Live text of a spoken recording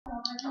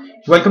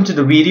Welcome to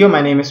the video.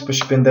 My name is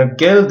Pushpinder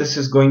Gill. This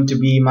is going to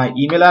be my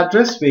email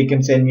address where you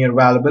can send me your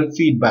valuable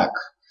feedback.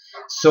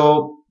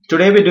 So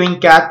today we're doing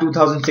CAT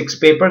 2006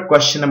 paper,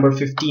 question number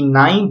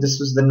 59. This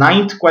was the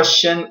 9th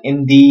question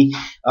in the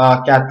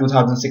CAT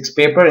 2006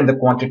 paper in the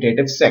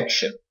quantitative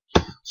section.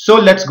 So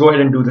let's go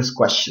ahead and do this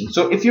question.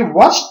 So if you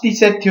watched the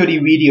set theory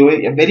video,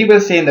 I very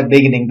well say in the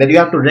beginning that you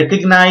have to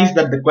recognize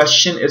that the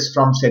question is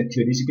from set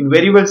theory. So you can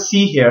very well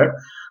see here,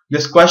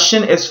 this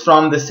question is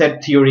from the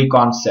set theory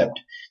concept.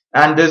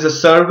 And there's a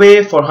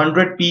survey for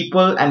 100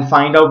 people and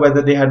find out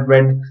whether they had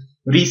read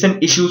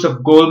recent issues of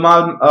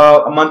Golmaal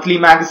monthly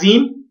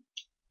magazine.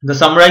 The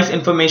summarized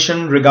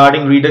information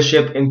regarding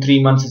readership in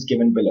 3 months is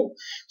given below.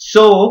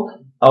 So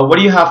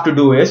what you have to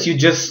do is you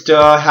just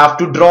have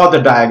to draw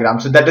the diagram.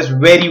 So that is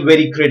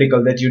very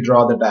critical that you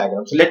draw the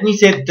diagram. So let me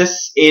say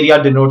this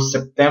area denotes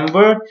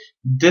September,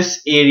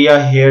 this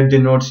area here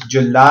denotes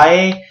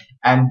July,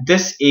 and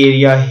this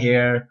area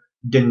here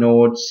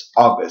denotes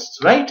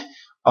August, right?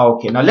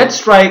 Okay, now let's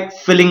try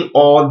filling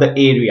all the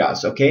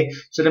areas. Okay,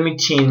 so let me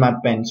change my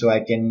pen so I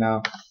can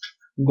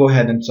go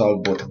ahead and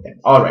solve both of them.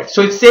 Alright,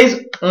 so it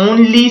says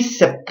only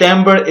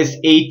September is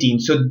 18.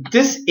 So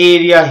this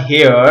area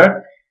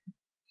here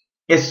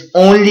is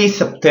only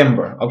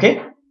September.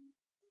 Okay,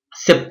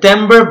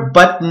 September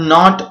but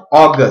not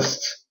August.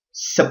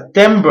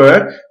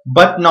 September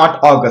but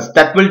not August.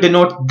 That will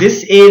denote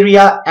this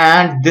area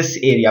and this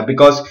area,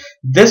 because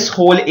this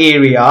whole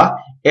area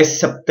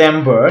is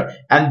September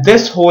and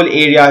this whole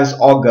area is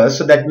August.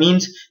 So that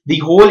means the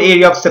whole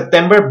area of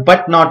September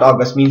but not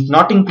August means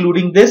not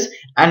including this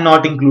and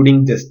not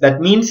including this. That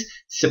means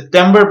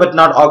September but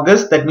not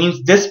August. That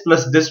means this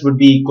plus this would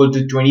be equal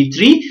to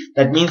 23.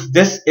 That means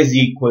this is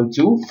equal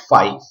to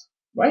 5,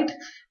 right?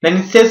 Then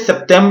it says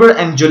September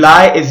and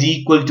July is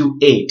equal to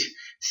 8.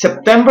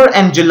 September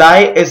and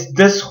July is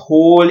this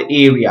whole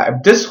area.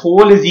 If this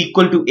whole is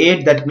equal to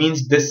 8, that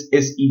means this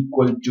is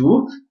equal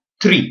to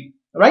 3.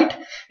 Right?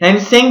 And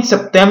it's saying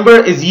September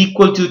is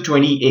equal to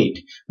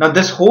 28. Now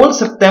this whole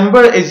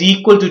September is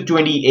equal to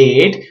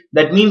 28.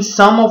 That means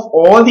sum of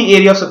all the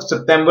areas of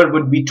September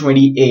would be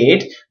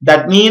 28.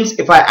 That means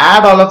if I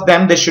add all of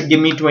them, they should give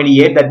me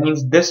 28. That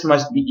means this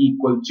must be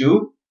equal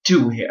to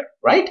 2 here,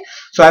 right?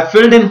 So I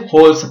filled in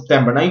whole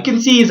September. Now you can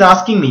see he's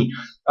asking me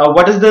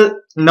what is the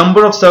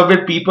number of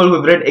surveyed people who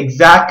have read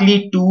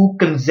exactly 2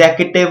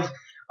 consecutive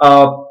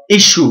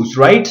issues,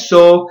 right?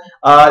 So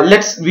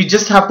we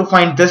just have to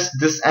find this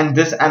and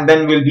this, and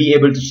then we'll be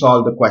able to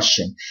solve the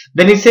question.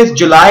 Then it says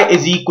July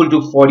is equal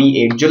to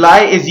 48.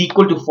 July is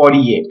equal to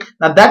 48.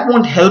 Now that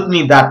won't help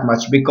me that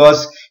much,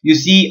 because you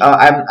see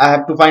I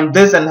have to find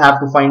this and have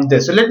to find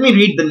this. So let me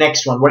read the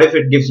next one. What if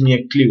it gives me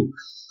a clue?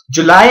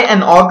 July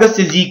and August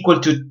is equal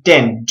to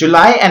 10.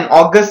 July and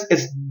August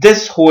is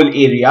this whole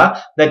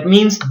area. That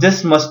means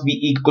this must be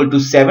equal to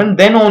 7.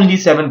 Then only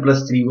 7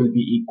 plus 3 will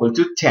be equal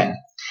to 10.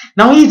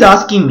 Now he's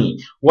asking me,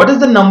 what is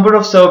the number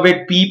of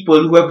surveyed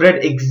people who have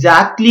read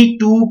exactly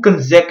 2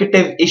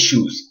 consecutive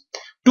issues?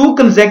 2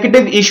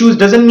 consecutive issues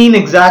doesn't mean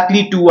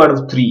exactly 2 out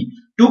of 3.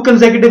 2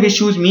 consecutive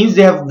issues means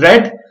they have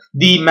read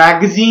the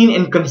magazine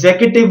in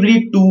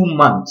consecutively 2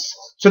 months.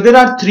 So there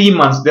are 3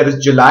 months. There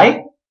is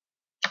July,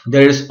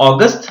 there is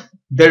August,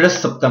 there is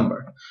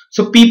September.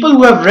 So people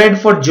who have read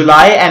for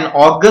July and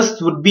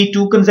August would be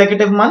 2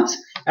 consecutive months,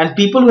 and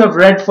people who have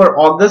read for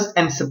August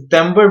and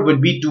September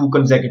would be 2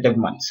 consecutive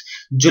months.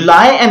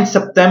 July and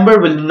September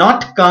will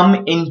not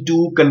come in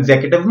 2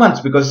 consecutive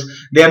months because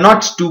they are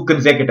not 2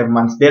 consecutive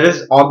months. There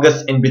is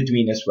August in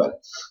between as well.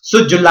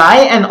 So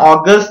July and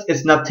August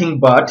is nothing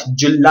but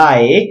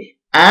July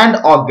and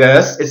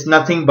August is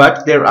nothing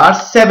but there are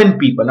 7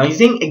 people. Now he's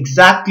saying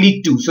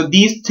exactly 2. So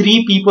these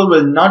 3 people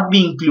will not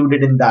be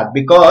included in that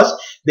because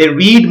they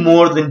read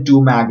more than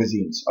 2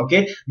 magazines.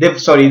 Okay,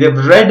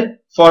 they've read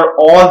for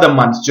all the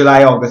months,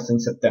 July, August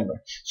and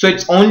September. So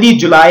it's only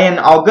July and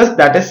August,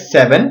 that is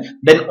 7.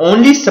 Then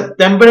only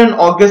September and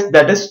August,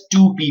 that is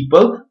 2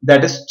 people,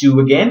 that is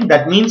 2 again.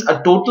 That means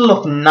a total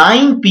of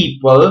 9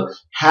 people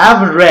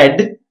have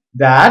read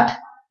that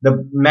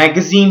the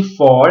magazine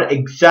for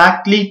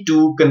exactly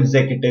 2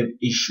 consecutive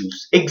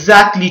issues.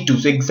 Exactly 2.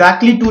 So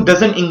exactly 2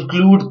 doesn't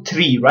include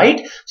 3,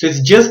 right? So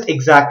it's just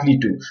exactly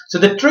 2. So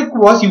the trick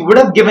was you would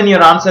have given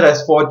your answer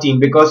as 14,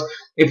 because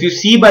if you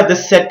see by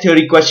this set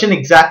theory question,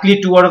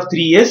 exactly 2 out of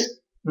 3 is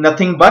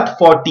nothing but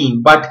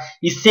 14. But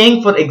he's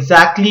saying for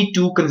exactly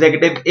 2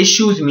 consecutive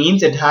issues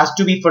means it has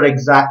to be for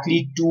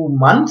exactly 2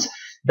 months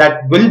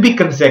that will be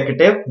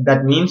consecutive.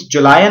 That means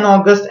July and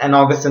August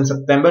and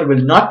September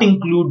will not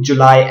include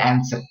July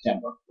and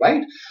September,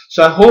 right?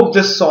 So I hope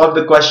this solved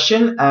the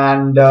question,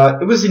 and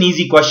it was an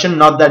easy question,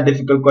 not that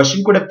difficult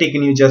question. Could have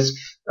taken you just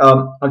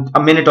a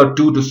minute or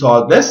 2 to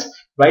solve this,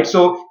 right?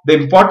 So the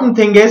important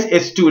thing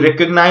is to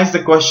recognize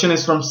the question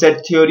is from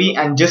set theory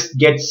and just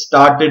get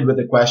started with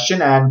the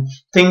question, and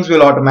things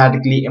will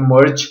automatically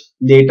emerge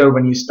later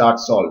when you start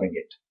solving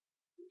it.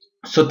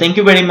 So thank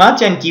you very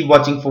much, and keep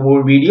watching for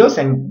more videos,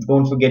 and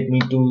don't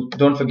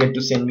forget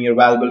to send me your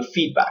valuable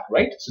feedback,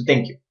 right? So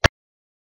thank you.